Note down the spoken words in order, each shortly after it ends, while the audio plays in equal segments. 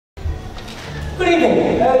Good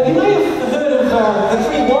evening. You may have heard of the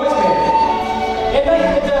three wise men. And they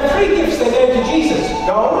had three gifts they gave to Jesus: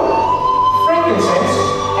 gold, frankincense,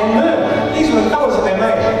 and myrrh. These were the colours that they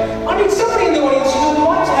made. I need somebody in the audience who would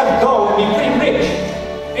like to have gold and be pretty rich.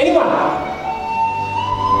 Anyone?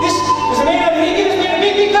 There's a man over here. Give this man a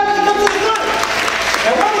big, big clap as he comes to the front.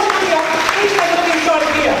 Now, while he's coming up, please take a look inside of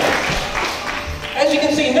here. As you can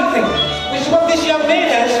see, nothing, which is what this young man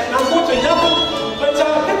has. Unfortunately, nothing. But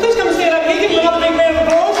please come and stand over here. Give him another big round of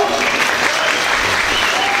applause.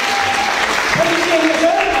 What do you see here,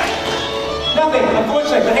 sir? Nothing,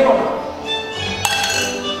 unfortunately, but hang on.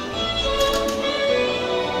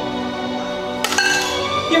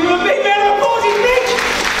 Give him a big round of applause. He's rich.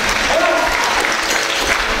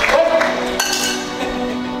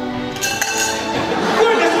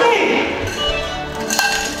 Goodness me!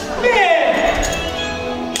 Man!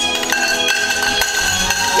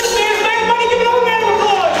 This man's made money. Give him another round of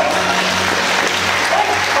applause. Hey,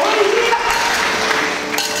 are you here?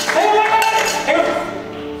 Hang on.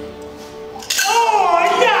 Oh,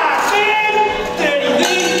 yeah, man! Dirty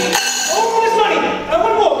thing. All this money.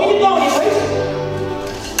 One more. Can you blow on here, please?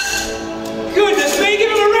 Goodness me, give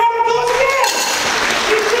him a round of applause again!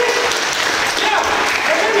 Yeah,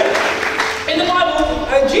 remember, in the Bible,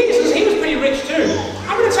 Jesus, he was pretty rich too.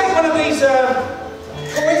 I'm going to take one of these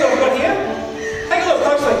coins I've got here. Take a look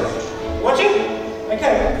closely. Watching?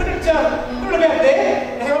 Okay, put it about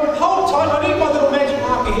there. And hang on, hold tight. I need my little magic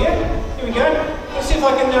marker here. Here we go. Let's see if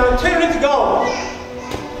I can turn it into gold.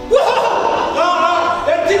 Whoa! No,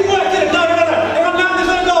 that didn't work, did it? No. Hang on, no,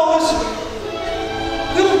 there's no gold. There's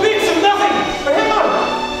little bits of nothing. But hang on.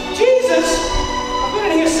 Jesus, I've got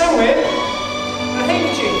it here somewhere. A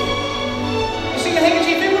handkerchief. You see the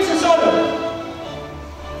handkerchief here? What's inside of it?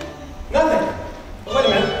 Nothing. But wait a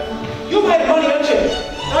minute. You're made of money, aren't you?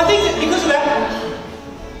 And I think that because of that,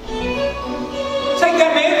 take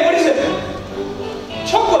that, man. What is it?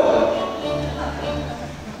 Chocolate.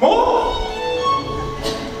 More?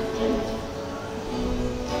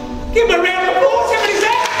 Give him a round of applause. How many is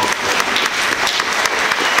that?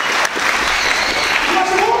 You want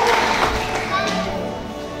some more?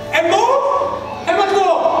 And more? How much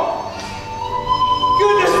more?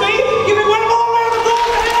 Goodness me! Give me one more round of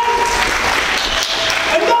applause, man!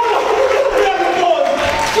 Another round of applause!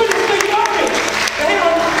 Goodness me, Bobby! Now hang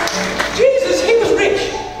on. Jesus, he was rich.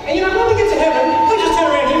 And you know, when we get to heaven, please just turn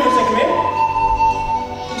around here for a second, man.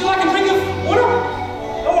 Would you like a drink of water?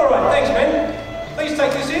 Oh, alright, thanks, man. Please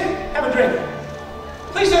take this here. Have a drink.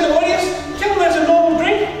 Please tell the audience, tell them that's a normal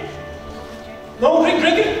drink. Normal drink,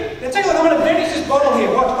 drink it. Now take a look, I'm going to vanish this bottle here.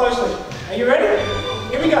 Watch closely. Are you ready?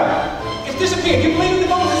 Here we go. It's disappeared. Do you believe the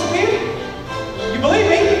bottle disappeared? You believe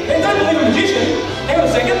me? Then don't believe a magician. Hang on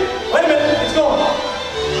a second. Wait a minute. It's gone.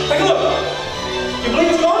 Take a look. Do you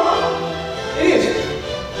believe it's gone? It is.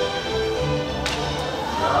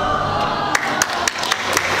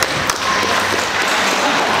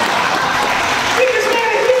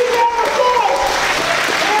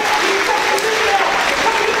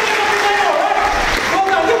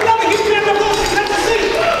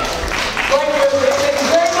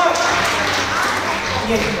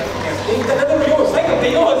 They're yours. They could be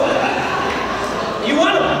yours. You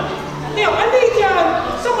want them. Now, I need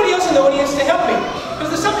somebody else in the audience to help me,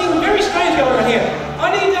 because there's something very strange going on here.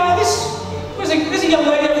 I need this. There's a young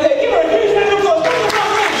lady over there. Give her a huge round of applause. Come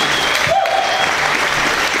on, please.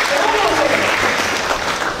 Now, hold on a second.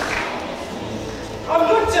 I've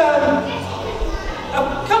got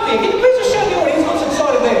a cup here. Can you please just show the audience what's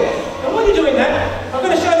inside of there? And while you're doing that, I'm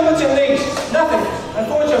going to show them what's in these. Nothing.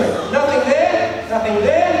 Unfortunately, nothing there. Nothing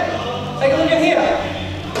there. Take a look in here.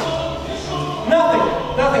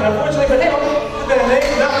 Nothing, unfortunately, but hang on. Put that in there.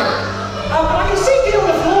 Nothing. I can see down on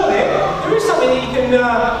the floor there is something that you can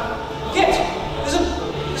get.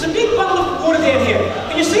 There's a big bundle of water down here.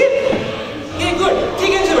 Can you see it? Yeah, good.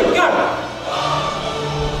 Dig into it. Go.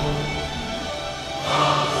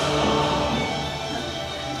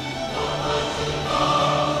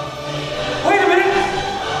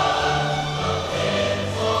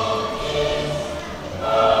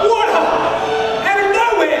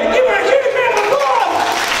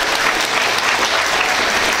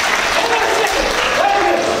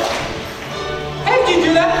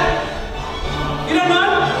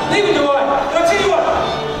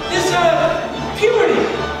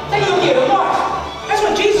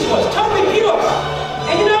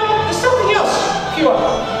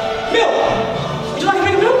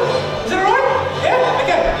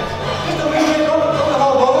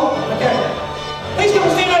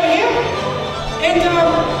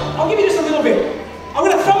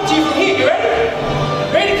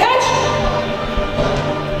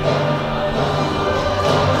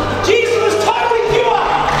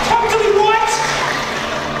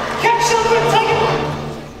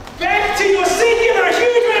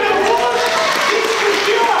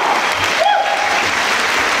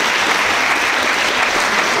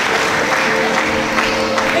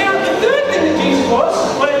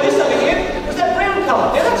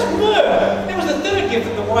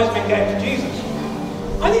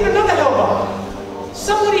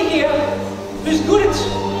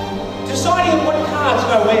 moment deciding what cards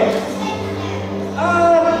go where.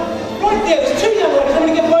 Right there, there's two young ones. I'm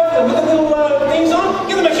going to get both of them with the little things on.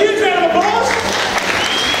 Give them a huge round of applause.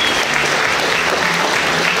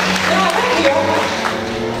 Now I have here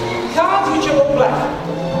cards which are all black,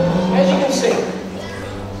 as you can see.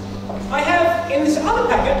 I have in this other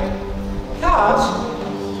packet cards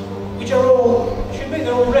which are all,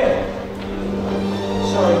 they're all red.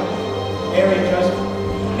 Sorry, Mary and Joseph.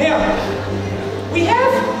 Now, we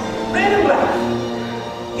have red and black.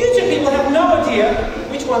 You two people have no idea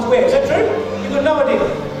which one's where. Is that true? You've got no idea.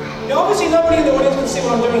 Now, obviously, nobody in the audience can see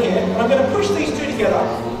what I'm doing here, but I'm going to push these two together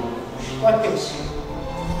like this.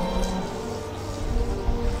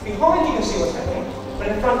 Behind you can see what's happening, but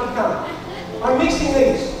in front you can't. I'm mixing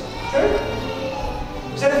these. True?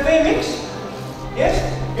 Is that a fair mix? Yes?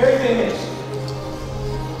 Very fair mix.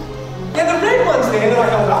 Now, the red ones there that I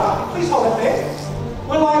held up, please hold it there,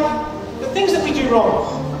 were like the things that we do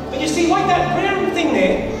wrong. But you see, like that round thing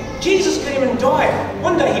there, Jesus came and died.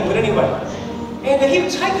 One day he would anyway. And he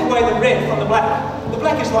would take away the red from the black. The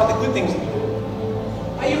black is like the good things that we do.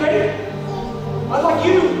 Are you ready? I'd like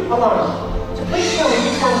you alone to please tell me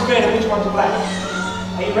which one's red and which one's black.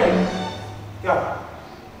 Are you ready? Go.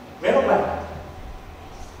 Red or black?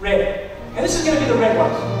 Red. And this is going to be the red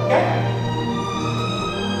ones, okay?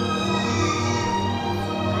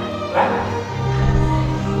 Black.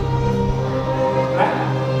 Black.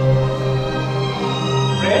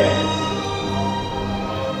 Red.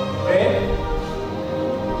 Red.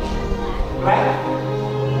 Black.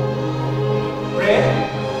 Red.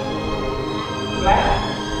 Black.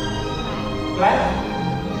 Black.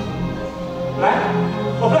 Black.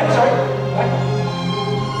 Oh, black, sorry. Black.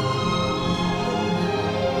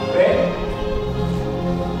 Red.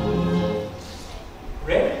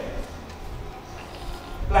 Red.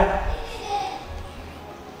 Black.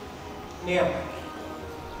 Now,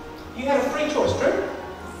 you had a free choice, true?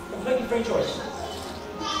 Completely free choice.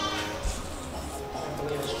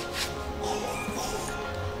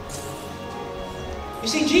 You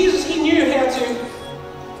see, Jesus, he knew how to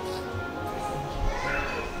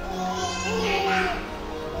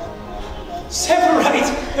separate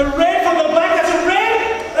the red from the black. That's a red.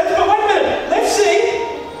 But wait a minute. Let's see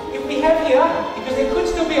if we have here, because there could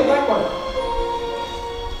still be a black one.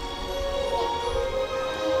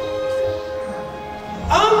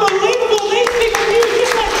 Unbelievable! These people knew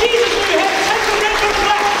just like Jesus knew how to take the red from the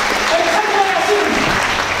black and take away our sins.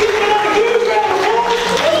 Give them another huge round of applause,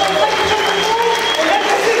 and they'll take the chapter 4, and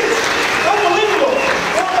that's it. Unbelievable!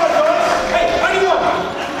 Well done, guys. Hey, only one.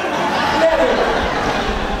 Get out here.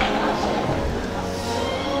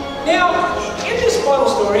 Now, in this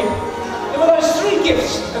Bible story, there were those three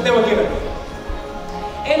gifts that they were given.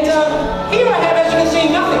 And here I have, as you can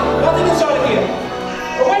see, nothing inside of here.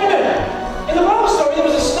 But wait a minute. In the Bible story, there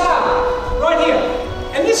was a star right here.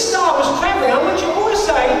 And this star was traveling. I want you all to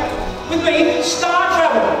say with me, star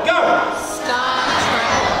travel. Go. Star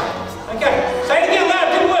travel. Okay. Say it again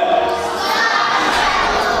loud. Good word.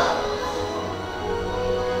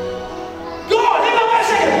 God, hang on wait a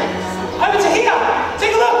second. Over to here.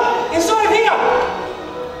 Take a look. Inside of here.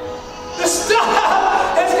 The star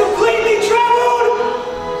has completely traveled.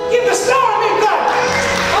 Give the star a big clap.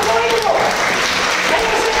 Unbelievable. Hang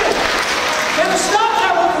on a second. Now the star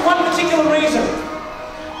travelled for one particular reason.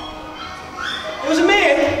 There was a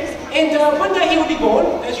man, and one day he would be born,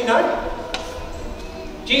 as you know.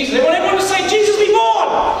 Jesus. Everyone to say, Jesus be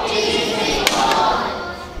born! Jesus be born.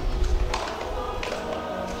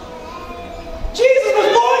 Jesus was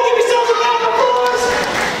born! Give yourselves a round of applause!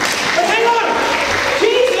 But hang on!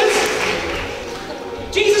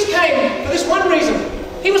 Jesus came for this one reason.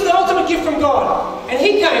 He was the ultimate gift from God. And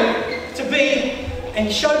he came to be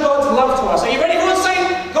and show God's love to us. Are you ready? Everyone say,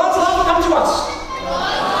 God's love will come to us.